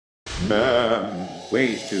MEM.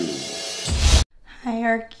 Ways to.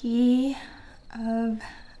 Hierarchy of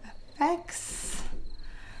effects.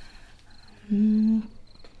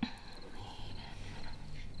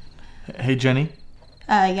 Hey, Jenny.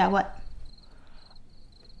 Yeah, what?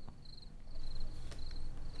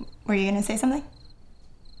 Were you gonna say something?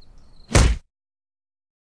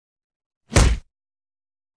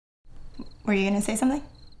 Were you gonna say something?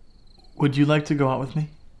 Would you like to go out with me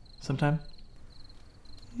sometime?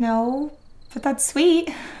 No, but that's sweet.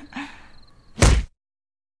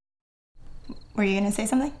 Were you gonna say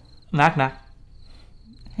something? Knock, knock.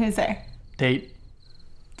 Who's there? Date.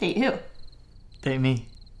 Date who? Date me.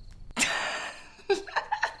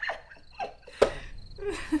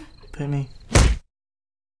 Date me.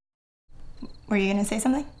 Were you gonna say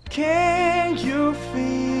something? Can you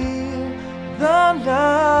feel the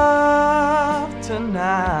love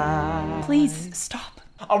tonight? Please stop.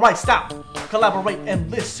 Alright, stop. Collaborate and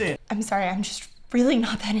listen. I'm sorry, I'm just really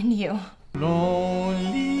not that into you.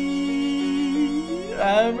 Lonely,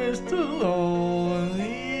 I'm Mr.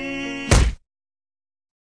 Lonely.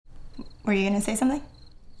 Were you gonna say something?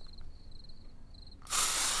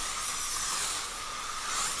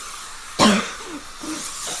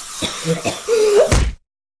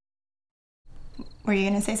 Were you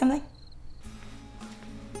gonna say something?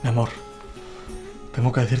 Mi amor,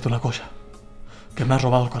 tengo que decirte una cosa. Que me has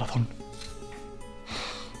robado el corazón.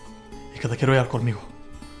 Y que te quiero llevar conmigo.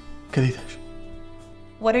 ¿Qué dices?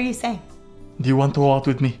 What are you saying? Do you want to go out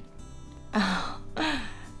with me? Oh,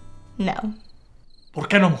 no. ¿Por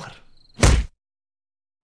qué no, mujer?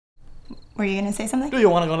 Were you gonna say something? Do you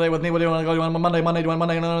want to go on a date with me? What do you want to go? Do you want Monday? Do you want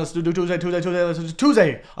Monday? No, let's do Tuesday.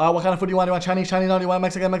 Tuesday. What kind of food do you want? Do you want Chinese? No, do you want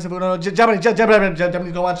Mexican food? No, Japanese.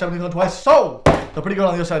 Japanese go once, Japanese go twice. So, the pretty girl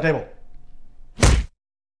on the other side of the table.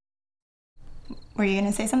 Were you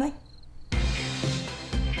gonna say something?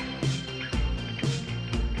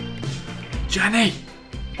 Jenny!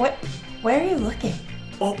 What? Where are you looking?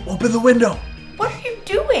 Oh, open the window. What are you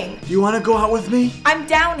doing? Do you want to go out with me? I'm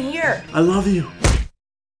down here. I love you.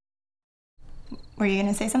 Were you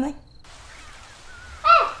gonna say something?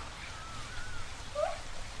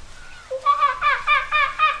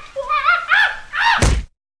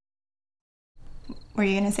 Were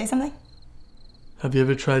you gonna say something? Have you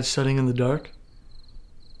ever tried studying in the dark?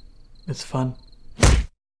 It's fun.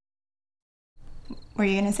 Were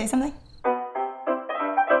you gonna say something?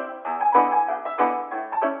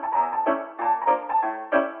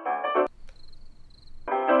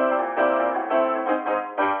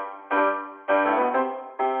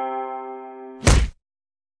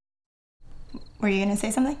 Were you gonna say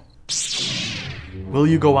something? Will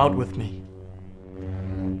you go out with me?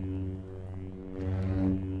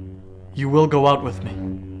 You will go out with me.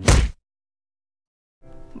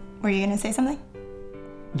 Were you gonna say something?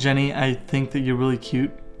 Jenny, I think that you're really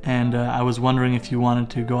cute, and I was wondering if you wanted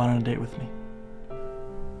to go out on a date with me.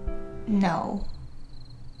 No.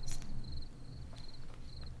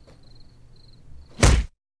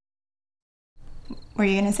 Were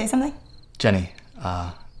you gonna say something? Jenny,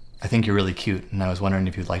 I think you're really cute, and I was wondering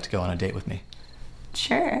if you'd like to go on a date with me.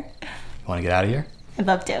 Sure. You want to get out of here? I'd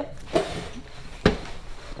love to.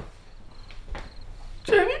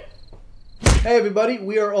 Jenny? Hey everybody,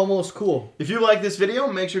 we are almost cool. If you like this video,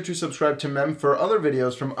 make sure to subscribe to MEM for other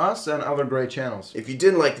videos from us and other great channels. If you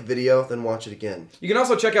didn't like the video, then watch it again. You can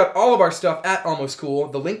also check out all of our stuff at Almost Cool.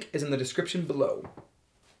 The link is in the description below.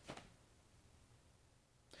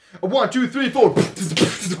 1, 2, 3, 4.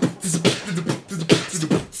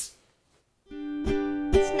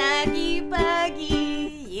 Snuggy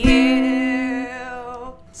Buggy,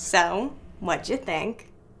 you. So, what'd you think?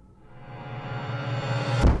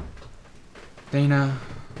 Dana,